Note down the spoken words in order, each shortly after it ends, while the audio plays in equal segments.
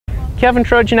Kevin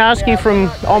Trojanowski from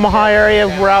Omaha area.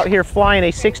 We're out here flying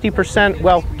a 60%,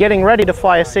 well, getting ready to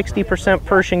fly a 60%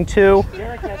 Pershing II,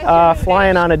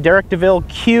 flying on a Derek DeVille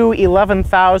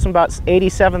Q11000, about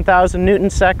 87,000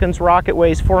 Newton seconds. Rocket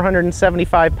weighs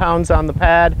 475 pounds on the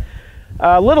pad.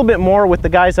 A little bit more with the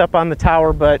guys up on the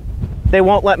tower, but they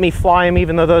won't let me fly them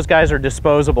even though those guys are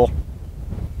disposable.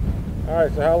 All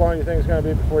right, so how long do you think it's going to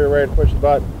be before you're ready to push the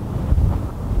button?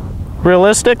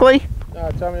 Realistically? No,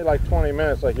 tell me like 20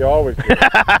 minutes like you always do.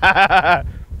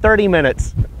 30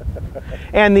 minutes.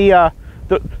 And the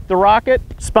rocket,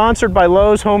 sponsored by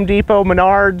Lowe's, Home Depot,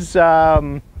 Menards,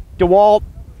 DeWalt.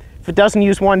 If it doesn't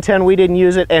use 110, we didn't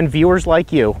use it, and viewers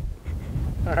like you.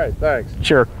 All right, thanks.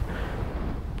 Sure.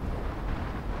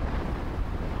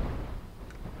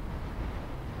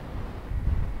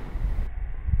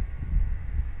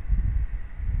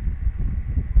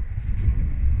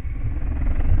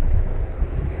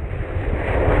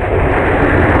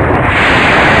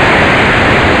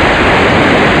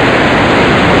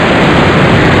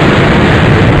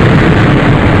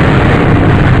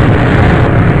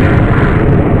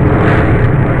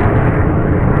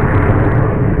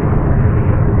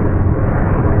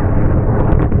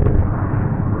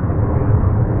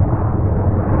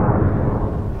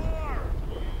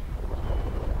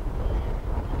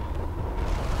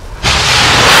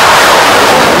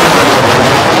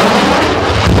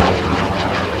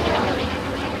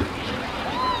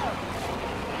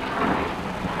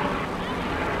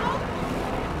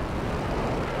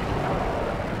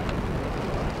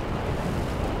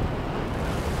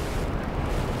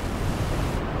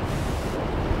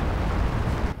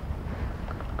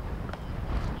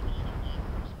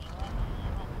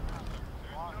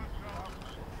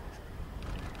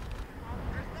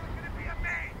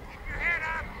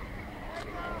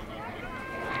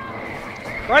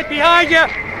 Right behind you!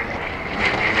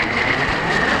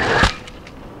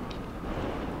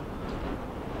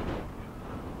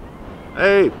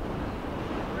 Hey.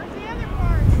 Where's the other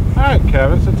part? All right,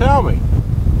 Kevin, so tell me.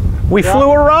 We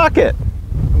flew a rocket.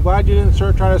 I'm glad you didn't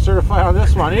try to certify on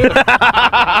this one either.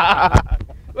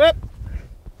 Whoop.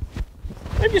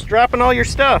 I'm just dropping all your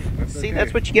stuff. See, okay.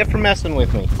 that's what you get for messing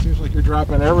with me. Seems like you're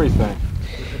dropping everything.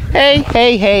 Hey,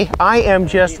 hey, hey, I am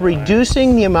just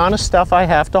reducing the amount of stuff I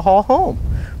have to haul home.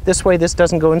 This way this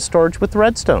doesn't go in storage with the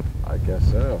Redstone. I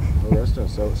guess so. The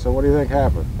Redstone. So what do you think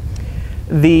happened?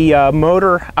 The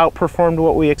motor outperformed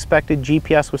what we expected.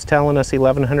 GPS was telling us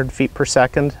 1,100 feet per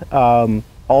second.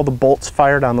 All the bolts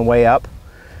fired on the way up.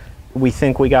 We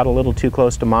think we got a little too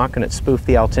close to Mach and it spoofed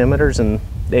the altimeters and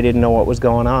they didn't know what was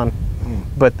going on.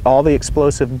 But all the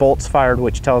explosive bolts fired,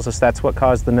 which tells us that's what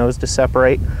caused the nose to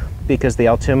separate, because the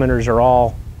altimeters are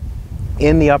all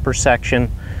in the upper section.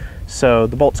 So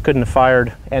the bolts couldn't have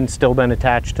fired and still been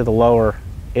attached to the lower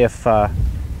if at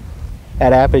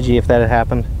apogee, if that had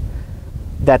happened.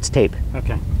 That's tape.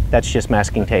 Okay. That's just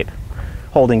masking tape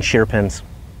holding shear pins.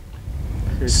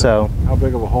 So how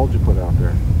big of a hole did you put out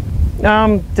there?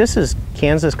 this is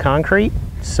Kansas concrete,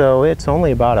 so it's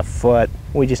only about a foot.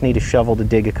 We just need a shovel to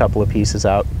dig a couple of pieces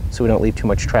out so we don't leave too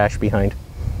much trash behind.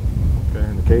 Okay,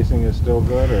 and the casing is still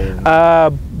good,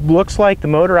 or? Looks like the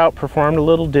motor outperformed a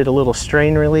little, did a little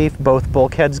strain relief. Both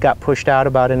bulkheads got pushed out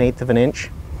about 1/8 of an inch.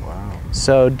 Wow.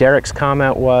 So Derek's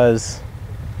comment was,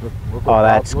 Look oh,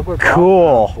 that's look what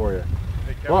cool. Bob for you.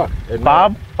 Look,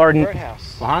 Bob? Or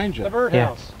Birdhouse. behind you. The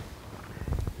birdhouse.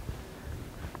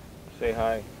 Say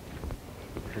hi.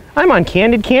 I'm on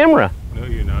candid camera. No,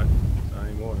 you're not. Not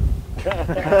anymore.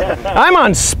 I'm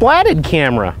on splatted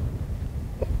camera.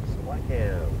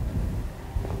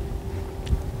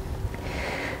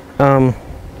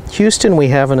 Houston, we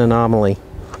have an anomaly.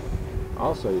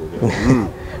 I'll say you do.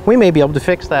 We may be able to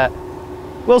fix that.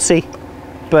 We'll see.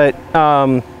 But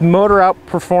motor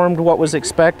outperformed what was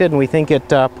expected, and we think it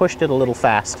pushed it a little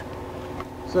fast.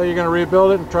 So you're going to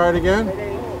rebuild it and try it again?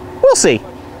 We'll see.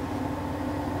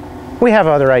 We have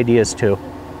other ideas too.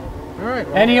 All right.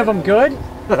 Well, Any of them good?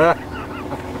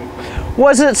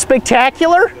 Was it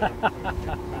spectacular?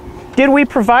 Did we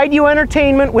provide you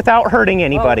entertainment without hurting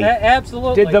anybody? Oh,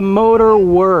 absolutely. Did the motor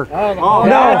work? Oh, no.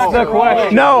 that's the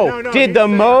question. No. Did the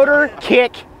motor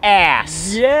kick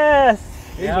ass? Yes.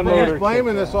 He's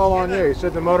blaming this all on you. He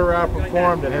said the motor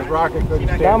outperformed and his rocket couldn't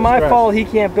stand Not the my stress. fault he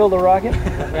can't build a rocket.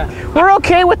 We're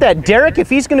okay with that. Derek, if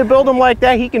he's going to build them like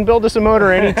that, he can build us a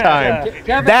motor anytime.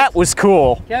 Kevin, That was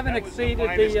cool. Kevin exceeded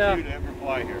the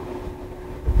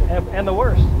and the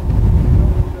worst.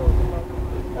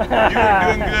 You were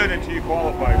doing good until you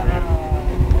qualified, man.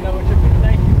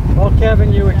 Thank you. Well,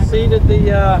 Kevin, you exceeded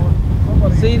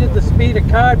the speed of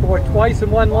cardboard twice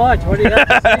in one launch. What do you have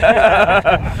to say?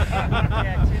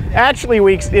 Actually,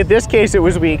 in this case,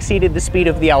 we exceeded the speed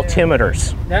of the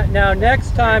altimeters. Now,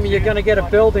 next time you're going to get a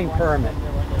building permit.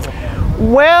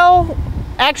 Well,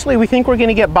 actually, we think we're going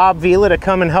to get Bob Vila to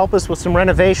come and help us with some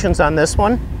renovations on this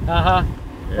one. Uh-huh.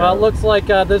 Well, it looks like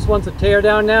this one's a tear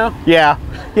down now. Yeah,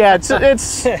 it's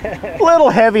a little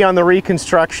heavy on the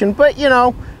reconstruction, but you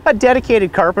know, a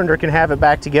dedicated carpenter can have it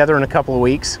back together in a couple of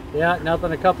weeks. Yeah,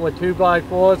 nothing a couple of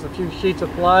 2x4s, a few sheets of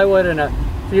plywood, and a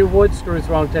few wood screws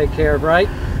won't take care of, right?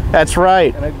 That's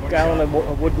right. And a gallon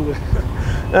of wood glue.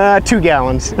 2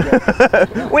 gallons.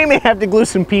 We may have to glue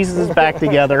some pieces back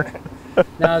together.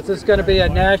 Now, is this going to be a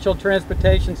National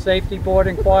Transportation Safety Board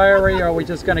inquiry, or are we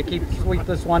just going to sweep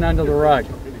this one under the rug?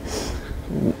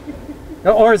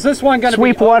 Or is this one going to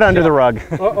sweep be what OSHA? under the rug?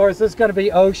 Or is this going to be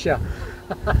OSHA?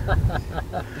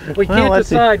 We can't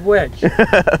decide which.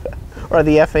 Or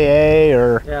the FAA,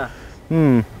 or yeah.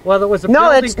 Well, there was a no,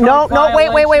 building it's no.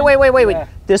 violation. Wait.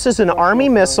 This is an Army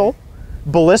missile.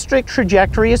 Ballistic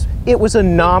trajectory is. It was a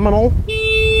nominal.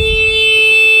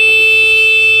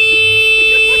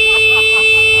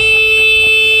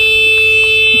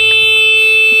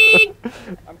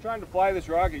 I'm trying to fly this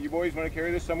rocket. You boys want to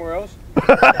carry this somewhere else?